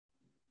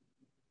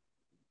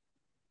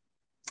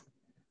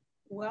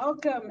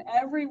Welcome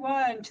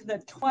everyone to the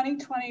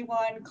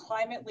 2021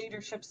 Climate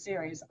Leadership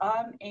Series.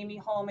 I'm Amy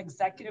Holm,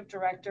 Executive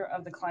Director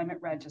of the Climate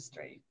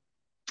Registry.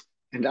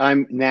 And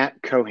I'm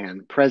Nat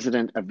Cohen,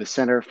 President of the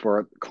Center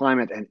for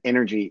Climate and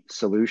Energy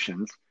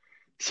Solutions.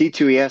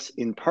 C2ES,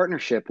 in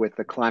partnership with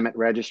the Climate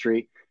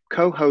Registry,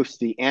 co-hosts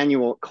the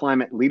annual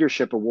Climate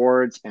Leadership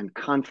Awards and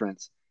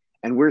Conference,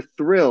 and we're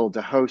thrilled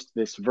to host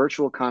this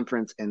virtual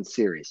conference and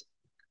series.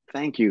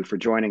 Thank you for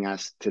joining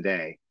us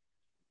today.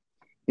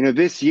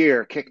 This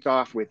year kicked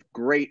off with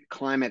great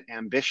climate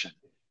ambition.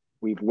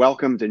 We've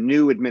welcomed a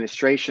new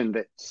administration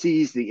that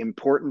sees the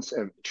importance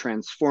of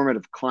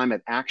transformative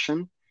climate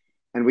action,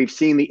 and we've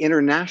seen the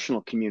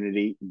international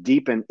community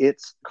deepen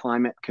its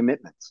climate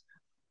commitments.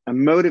 A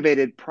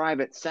motivated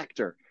private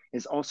sector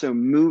is also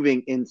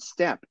moving in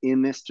step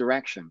in this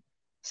direction,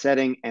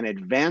 setting and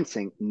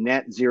advancing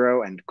net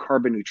zero and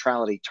carbon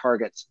neutrality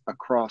targets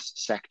across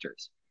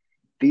sectors.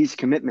 These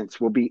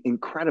commitments will be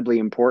incredibly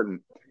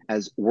important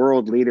as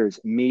world leaders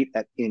meet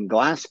in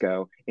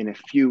Glasgow in a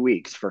few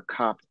weeks for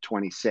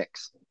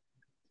COP26.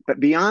 But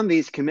beyond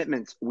these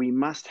commitments, we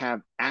must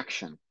have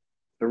action.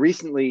 The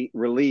recently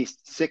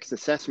released sixth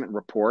assessment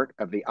report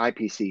of the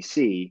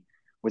IPCC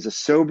was a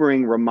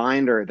sobering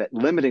reminder that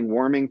limiting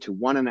warming to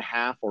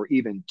 1.5 or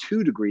even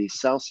 2 degrees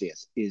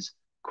Celsius is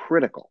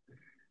critical.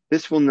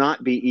 This will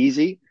not be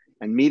easy,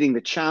 and meeting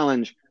the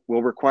challenge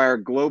will require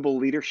global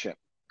leadership,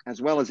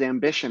 as well as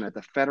ambition at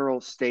the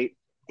federal, state,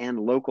 and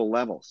local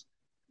levels.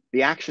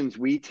 The actions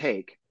we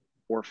take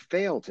or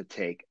fail to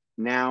take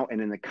now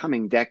and in the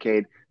coming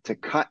decade to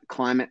cut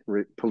climate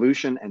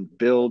pollution and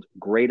build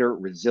greater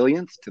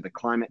resilience to the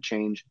climate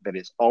change that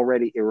is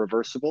already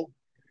irreversible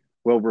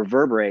will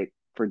reverberate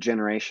for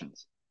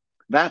generations.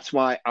 That's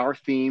why our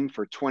theme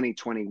for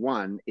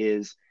 2021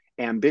 is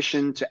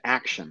ambition to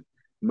action,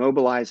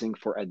 mobilizing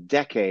for a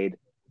decade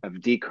of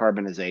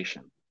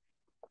decarbonization.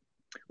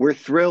 We're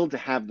thrilled to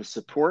have the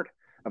support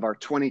of our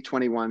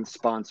 2021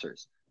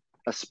 sponsors.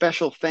 A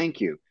special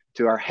thank you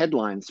to our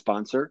headline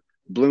sponsor,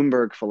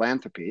 Bloomberg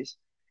Philanthropies,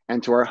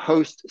 and to our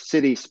host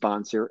city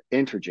sponsor,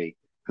 Entergy,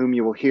 whom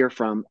you will hear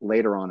from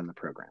later on in the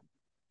program.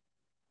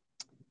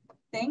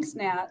 Thanks,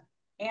 Nat.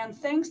 And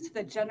thanks to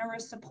the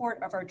generous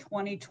support of our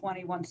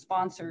 2021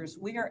 sponsors,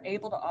 we are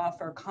able to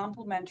offer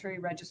complimentary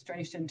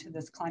registration to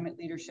this Climate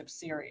Leadership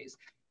Series.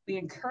 We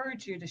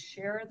encourage you to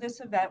share this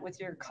event with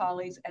your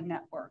colleagues and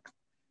networks.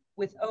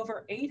 With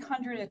over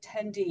 800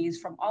 attendees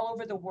from all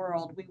over the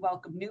world, we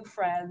welcome new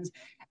friends,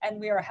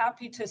 and we are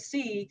happy to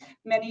see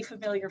many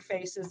familiar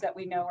faces that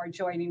we know are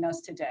joining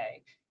us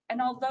today.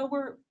 And although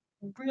we're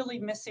really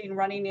missing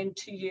running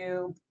into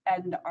you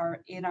and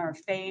in our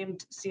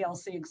famed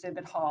CLC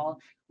exhibit hall,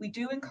 we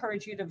do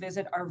encourage you to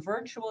visit our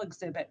virtual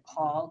exhibit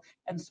hall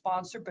and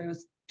sponsor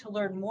booth to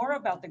learn more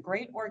about the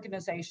great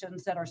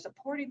organizations that are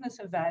supporting this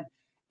event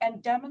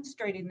and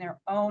demonstrating their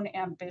own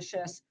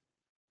ambitious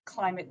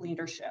climate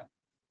leadership.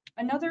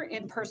 Another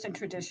in-person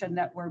tradition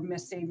that we're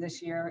missing this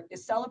year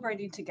is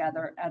celebrating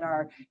together at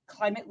our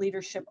Climate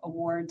Leadership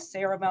Awards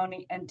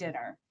ceremony and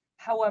dinner.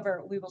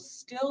 However, we will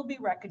still be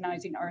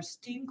recognizing our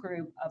esteemed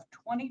group of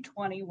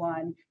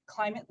 2021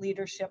 Climate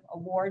Leadership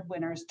Award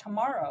winners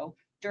tomorrow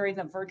during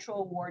the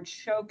virtual awards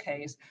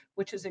showcase,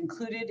 which is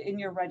included in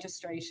your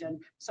registration.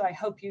 So I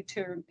hope you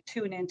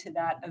tune into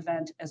that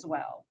event as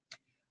well.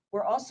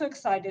 We're also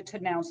excited to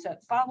announce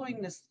that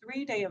following this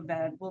 3-day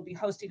event, we'll be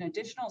hosting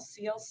additional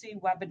CLC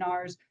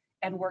webinars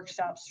and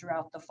workshops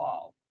throughout the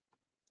fall.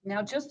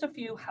 Now, just a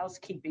few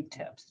housekeeping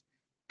tips.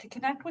 To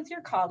connect with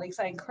your colleagues,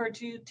 I encourage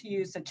you to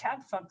use the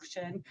chat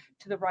function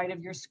to the right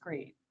of your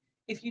screen.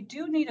 If you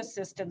do need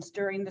assistance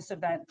during this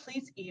event,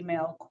 please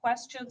email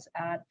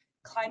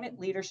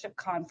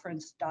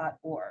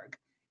questions@climateleadershipconference.org.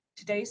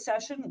 Today's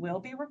session will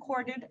be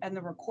recorded and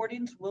the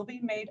recordings will be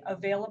made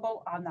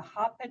available on the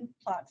Hopin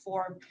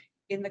platform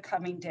in the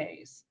coming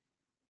days.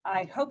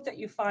 I hope that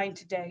you find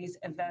today's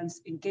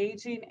events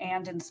engaging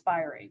and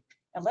inspiring.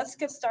 And let's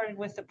get started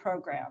with the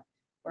program.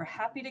 We're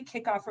happy to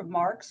kick off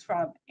remarks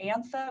from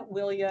Antha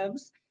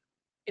Williams,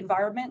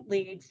 Environment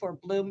Lead for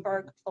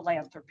Bloomberg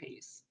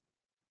Philanthropies.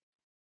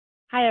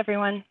 Hi,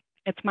 everyone.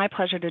 It's my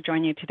pleasure to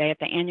join you today at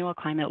the annual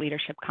Climate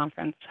Leadership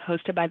Conference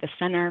hosted by the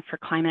Center for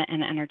Climate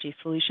and Energy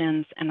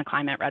Solutions and the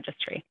Climate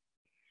Registry.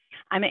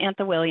 I'm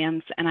Antha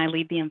Williams, and I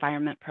lead the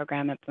Environment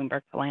Program at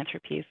Bloomberg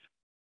Philanthropies.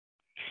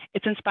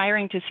 It's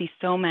inspiring to see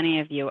so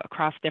many of you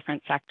across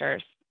different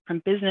sectors, from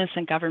business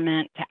and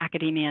government to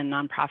academia and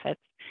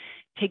nonprofits,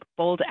 take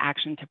bold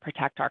action to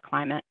protect our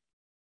climate.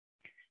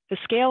 The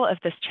scale of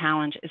this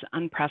challenge is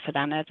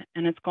unprecedented,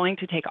 and it's going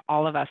to take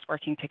all of us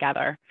working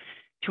together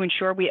to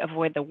ensure we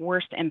avoid the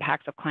worst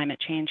impacts of climate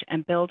change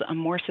and build a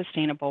more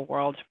sustainable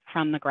world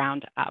from the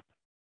ground up.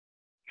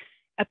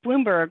 At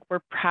Bloomberg, we're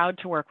proud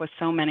to work with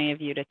so many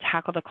of you to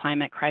tackle the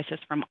climate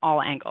crisis from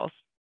all angles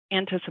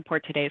and to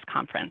support today's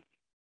conference.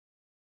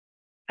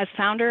 As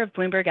founder of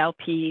Bloomberg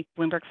LP,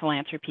 Bloomberg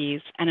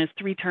Philanthropies, and as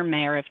 3-term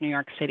mayor of New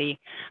York City,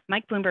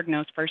 Mike Bloomberg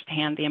knows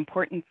firsthand the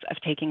importance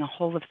of taking a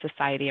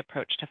whole-of-society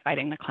approach to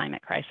fighting the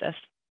climate crisis.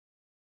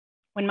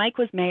 When Mike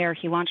was mayor,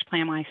 he launched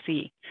Plan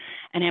YC,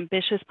 an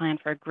ambitious plan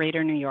for a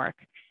greater New York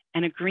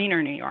and a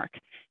greener New York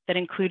that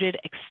included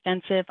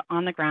extensive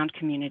on-the-ground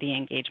community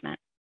engagement.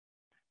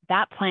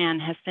 That plan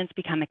has since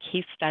become a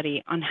case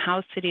study on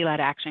how city-led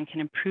action can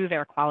improve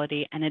air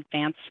quality and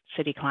advance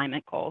city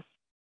climate goals.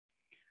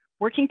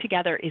 Working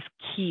together is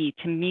key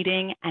to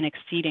meeting and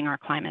exceeding our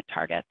climate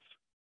targets.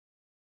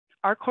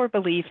 Our core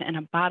belief in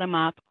a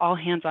bottom-up,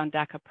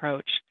 all-hands-on-deck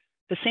approach,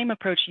 the same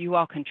approach you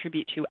all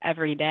contribute to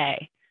every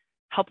day,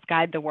 helps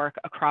guide the work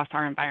across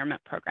our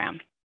environment program.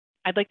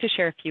 I'd like to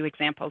share a few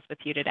examples with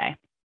you today.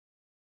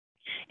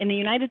 In the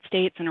United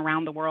States and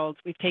around the world,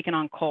 we've taken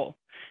on coal,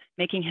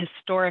 making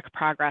historic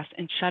progress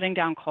in shutting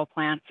down coal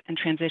plants and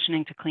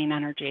transitioning to clean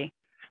energy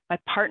by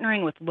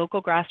partnering with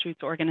local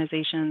grassroots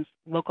organizations,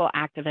 local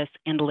activists,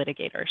 and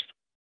litigators.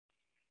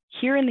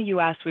 Here in the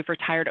US, we've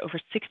retired over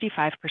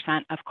 65%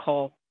 of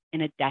coal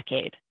in a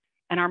decade,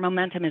 and our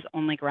momentum is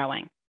only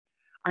growing.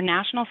 Our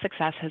national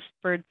success has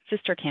spurred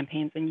sister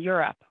campaigns in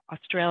Europe,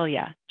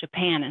 Australia,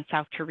 Japan, and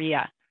South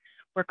Korea,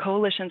 where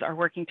coalitions are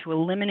working to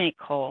eliminate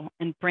coal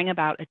and bring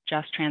about a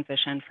just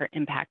transition for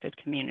impacted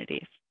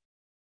communities.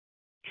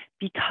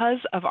 Because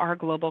of our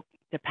global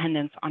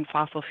dependence on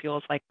fossil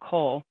fuels like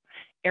coal,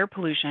 air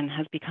pollution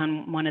has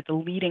become one of the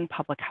leading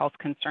public health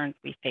concerns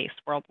we face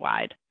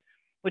worldwide,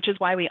 which is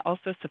why we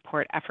also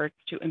support efforts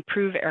to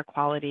improve air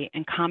quality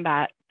and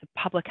combat the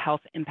public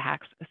health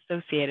impacts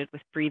associated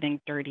with breathing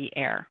dirty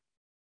air.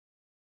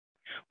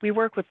 We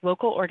work with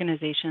local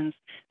organizations,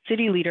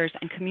 city leaders,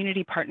 and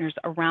community partners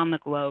around the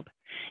globe,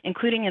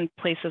 including in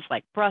places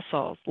like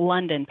Brussels,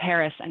 London,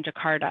 Paris, and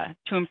Jakarta,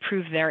 to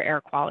improve their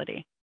air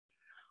quality.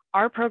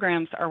 Our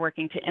programs are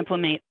working to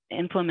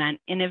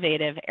implement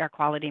innovative air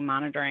quality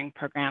monitoring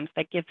programs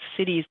that give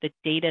cities the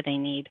data they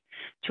need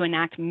to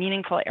enact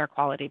meaningful air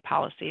quality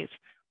policies,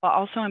 while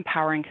also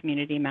empowering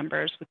community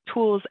members with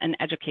tools and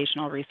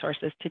educational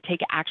resources to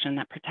take action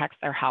that protects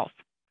their health.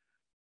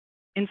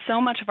 In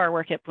so much of our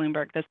work at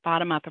Bloomberg, this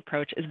bottom-up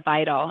approach is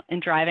vital in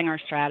driving our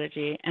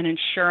strategy and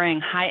ensuring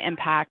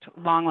high-impact,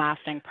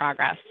 long-lasting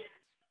progress.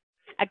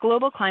 At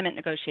global climate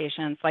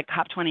negotiations like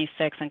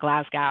COP26 in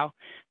Glasgow,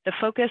 the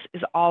focus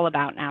is all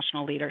about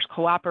national leaders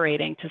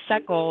cooperating to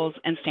set goals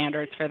and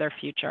standards for their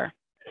future.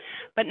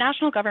 But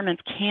national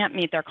governments can't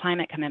meet their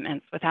climate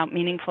commitments without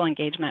meaningful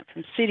engagement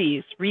from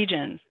cities,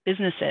 regions,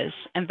 businesses,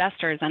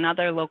 investors, and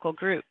other local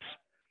groups.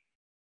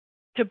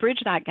 To bridge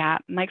that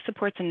gap, Mike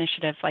supports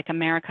initiatives like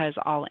America is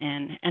All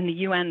In and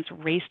the UN's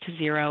Race to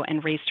Zero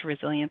and Race to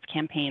Resilience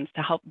campaigns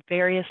to help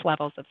various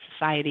levels of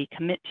society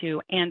commit to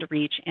and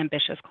reach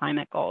ambitious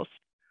climate goals.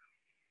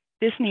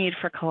 This need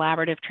for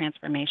collaborative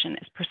transformation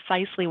is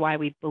precisely why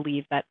we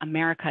believe that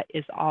America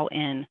is All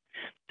In,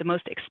 the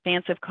most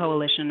expansive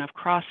coalition of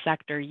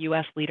cross-sector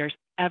US leaders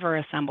ever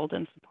assembled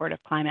in support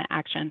of climate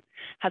action,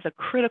 has a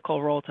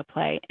critical role to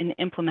play in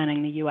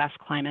implementing the US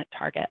climate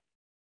target.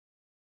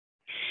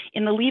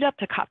 In the lead up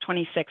to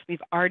COP26,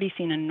 we've already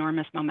seen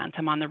enormous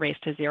momentum on the Race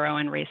to Zero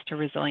and Race to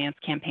Resilience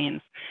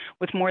campaigns,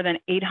 with more than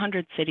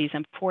 800 cities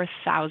and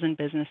 4,000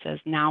 businesses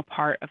now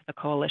part of the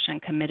coalition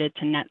committed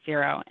to net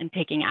zero and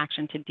taking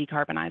action to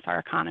decarbonize our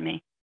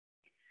economy.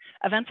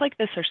 Events like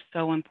this are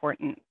so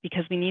important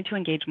because we need to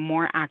engage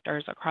more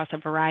actors across a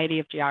variety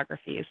of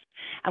geographies,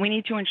 and we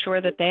need to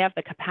ensure that they have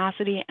the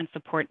capacity and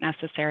support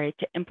necessary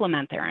to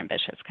implement their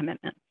ambitious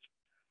commitments.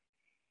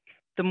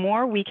 The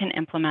more we can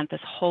implement this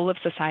whole of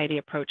society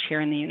approach here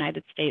in the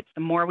United States,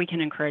 the more we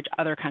can encourage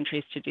other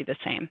countries to do the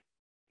same.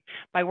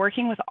 By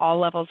working with all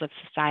levels of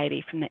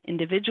society, from the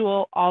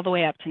individual all the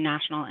way up to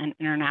national and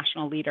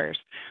international leaders,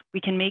 we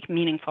can make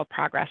meaningful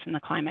progress in the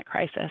climate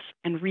crisis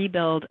and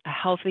rebuild a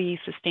healthy,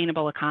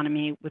 sustainable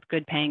economy with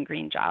good-paying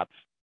green jobs.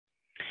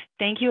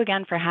 Thank you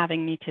again for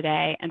having me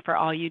today and for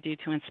all you do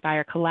to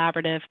inspire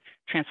collaborative,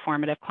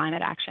 transformative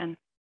climate action.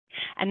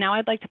 And now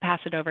I'd like to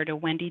pass it over to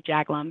Wendy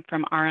Jaglom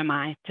from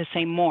RMI to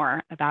say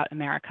more about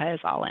America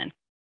is All In.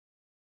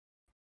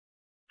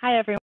 Hi,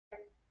 everyone.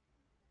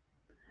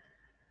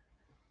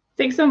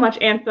 Thanks so much,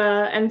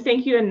 Antha, and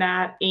thank you to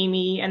Nat,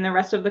 Amy, and the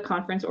rest of the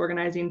conference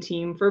organizing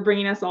team for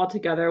bringing us all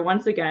together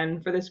once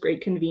again for this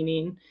great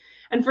convening,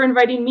 and for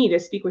inviting me to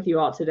speak with you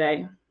all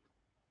today.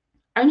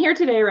 I'm here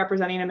today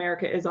representing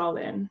America is All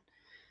In.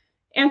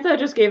 Antha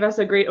just gave us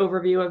a great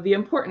overview of the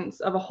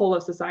importance of a whole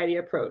of society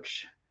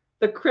approach,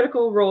 the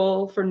critical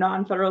role for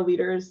non-federal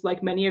leaders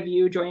like many of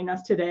you joining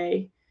us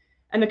today,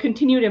 and the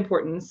continued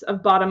importance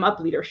of bottom-up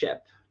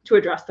leadership to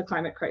address the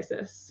climate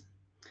crisis.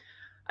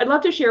 I'd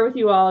love to share with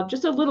you all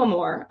just a little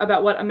more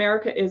about what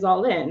America is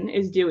All In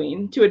is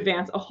doing to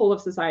advance a whole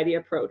of society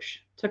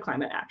approach to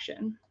climate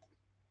action.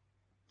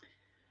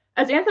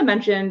 As Antha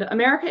mentioned,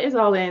 America is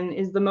All In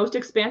is the most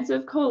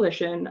expansive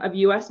coalition of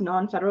US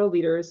non-federal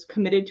leaders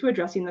committed to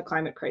addressing the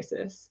climate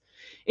crisis,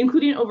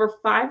 including over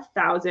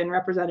 5,000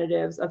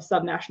 representatives of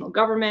subnational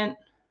government,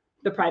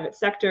 the private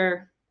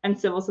sector, and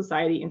civil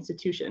society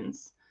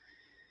institutions.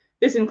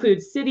 This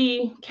includes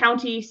city,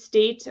 county,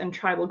 state, and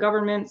tribal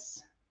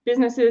governments,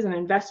 businesses and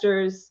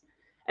investors,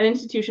 and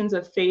institutions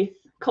of faith,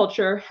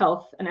 culture,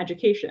 health, and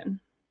education.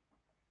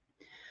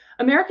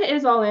 America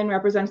is All In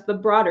represents the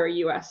broader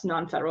US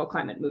non-federal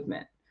climate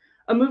movement,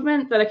 a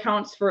movement that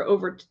accounts for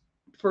over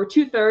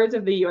 2/3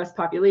 of the US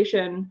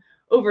population,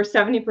 over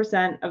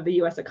 70% of the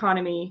US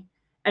economy,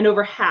 and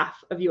over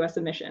half of US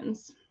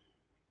emissions.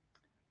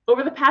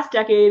 Over the past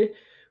decade,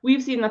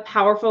 we've seen the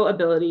powerful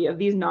ability of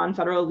these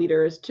non-federal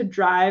leaders to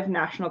drive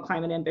national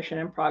climate ambition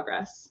and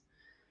progress.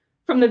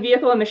 From the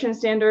vehicle emission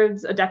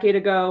standards a decade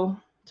ago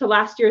to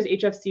last year's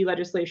HFC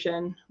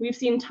legislation, we've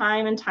seen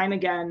time and time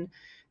again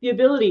the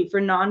ability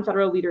for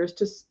non-federal leaders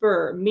to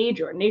spur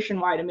major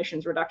nationwide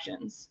emissions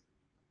reductions.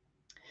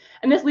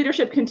 And this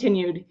leadership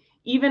continued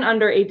even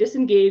under a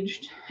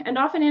disengaged and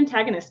often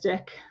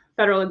antagonistic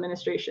federal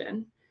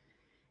administration.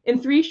 In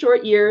 3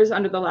 short years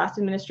under the last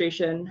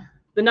administration,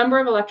 the number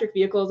of electric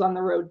vehicles on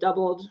the road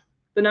doubled,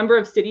 the number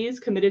of cities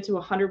committed to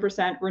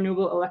 100%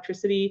 renewable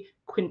electricity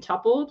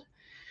quintupled,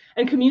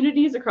 and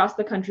communities across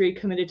the country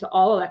committed to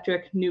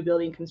all-electric new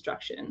building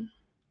construction,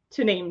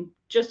 to name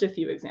just a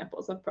few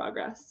examples of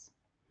progress.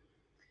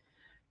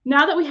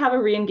 Now that we have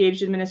a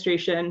re-engaged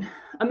administration,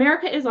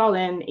 America is All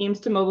In aims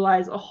to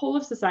mobilize a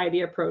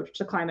whole-of-society approach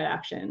to climate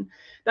action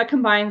that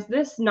combines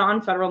this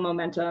non-federal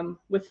momentum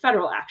with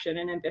federal action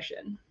and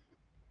ambition.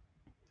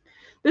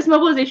 This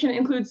mobilization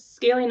includes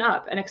scaling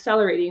up and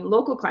accelerating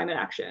local climate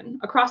action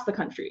across the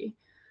country,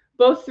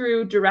 both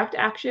through direct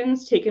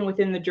actions taken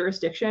within the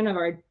jurisdiction of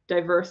our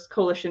diverse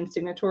coalition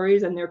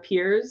signatories and their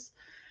peers,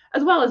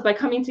 as well as by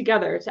coming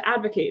together to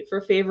advocate for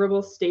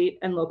favorable state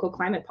and local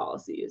climate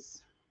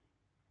policies.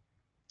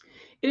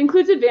 It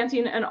includes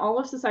advancing an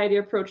all-of-society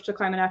approach to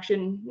climate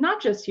action,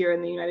 not just here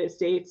in the United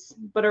States,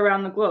 but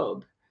around the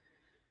globe.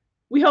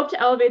 We hope to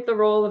elevate the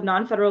role of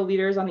non-federal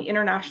leaders on the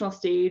international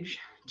stage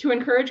to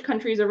encourage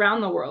countries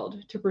around the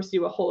world to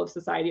pursue a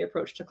whole-of-society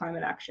approach to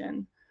climate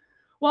action,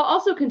 while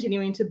also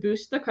continuing to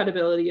boost the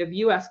credibility of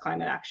US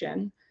climate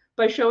action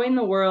by showing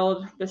the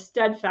world the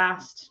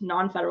steadfast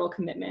non-federal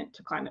commitment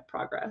to climate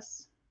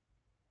progress.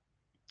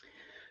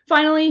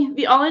 Finally,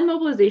 the All In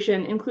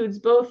mobilization includes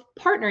both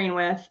partnering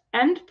with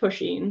and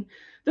pushing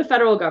the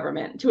federal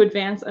government to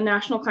advance a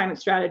national climate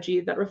strategy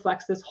that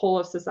reflects this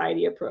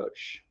whole-of-society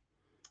approach.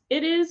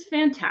 It is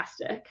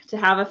fantastic to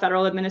have a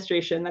federal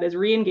administration that is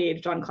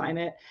re-engaged on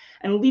climate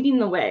and leading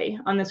the way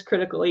on this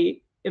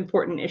critically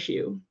important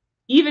issue,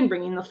 even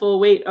bringing the full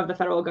weight of the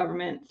federal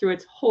government through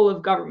its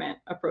whole-of-government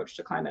approach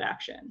to climate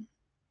action.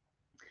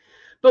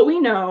 But we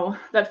know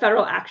that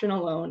federal action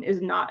alone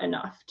is not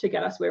enough to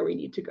get us where we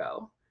need to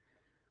go.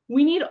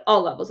 We need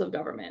all levels of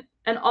government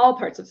and all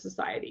parts of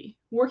society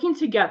working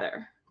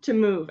together to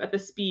move at the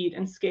speed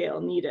and scale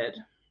needed.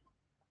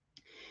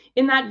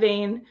 In that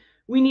vein,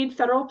 we need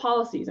federal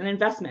policies and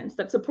investments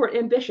that support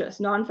ambitious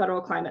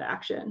non-federal climate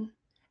action.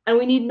 And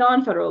we need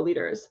non-federal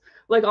leaders,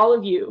 like all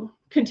of you,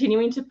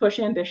 continuing to push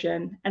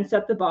ambition and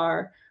set the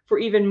bar for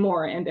even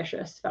more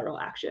ambitious federal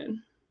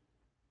action.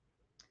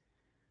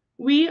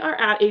 We are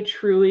at a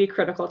truly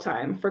critical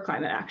time for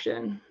climate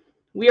action.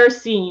 We are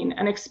seeing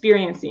and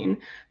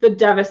experiencing the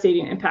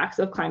devastating impacts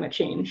of climate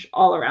change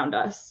all around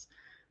us,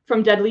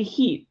 from deadly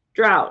heat,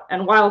 drought,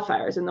 and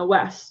wildfires in the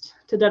West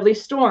to deadly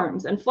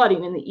storms and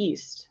flooding in the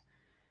East.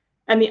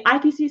 And the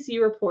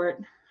IPCC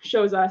report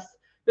shows us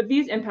that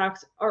these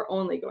impacts are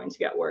only going to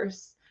get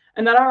worse,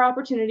 and that our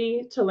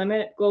opportunity to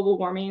limit global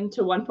warming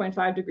to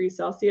 1.5 degrees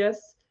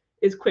Celsius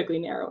is quickly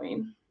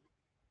narrowing.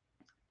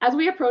 As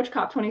we approach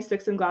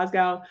COP26 in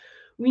Glasgow,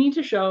 we need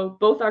to show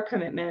both our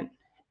commitment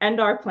and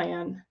our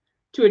plan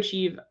to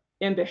achieve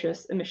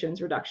ambitious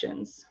emissions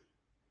reductions.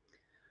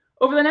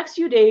 Over the next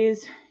few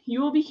days,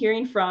 you will be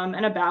hearing from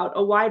and about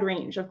a wide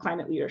range of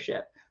climate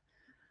leadership.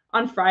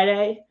 On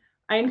Friday,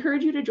 I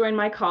encourage you to join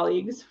my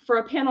colleagues for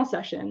a panel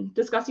session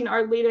discussing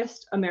our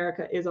latest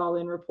America is All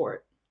In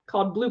report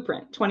called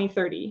Blueprint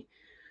 2030,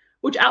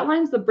 which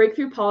outlines the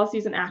breakthrough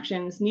policies and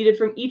actions needed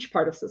from each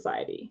part of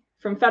society,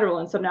 from federal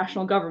and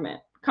subnational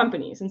government,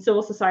 companies, and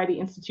civil society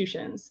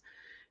institutions,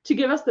 to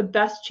give us the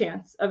best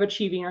chance of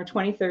achieving our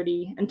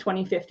 2030 and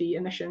 2050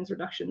 emissions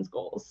reductions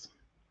goals.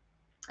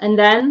 And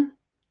then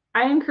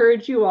I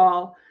encourage you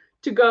all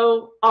to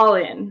go all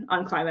in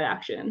on climate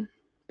action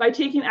by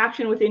taking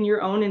action within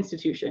your own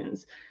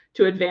institutions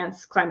to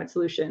advance climate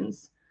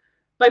solutions,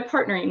 by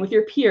partnering with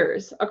your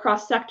peers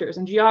across sectors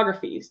and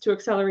geographies to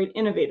accelerate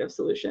innovative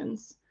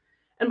solutions,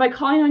 and by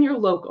calling on your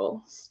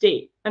local,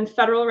 state, and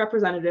federal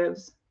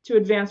representatives to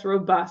advance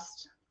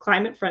robust,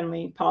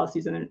 climate-friendly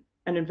policies and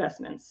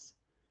investments.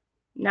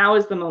 Now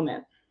is the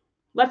moment.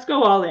 Let's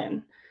go all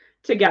in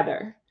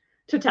together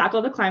to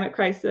tackle the climate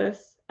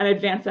crisis and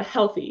advance a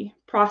healthy,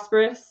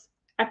 prosperous,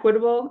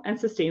 equitable, and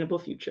sustainable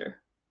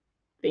future.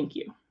 Thank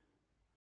you.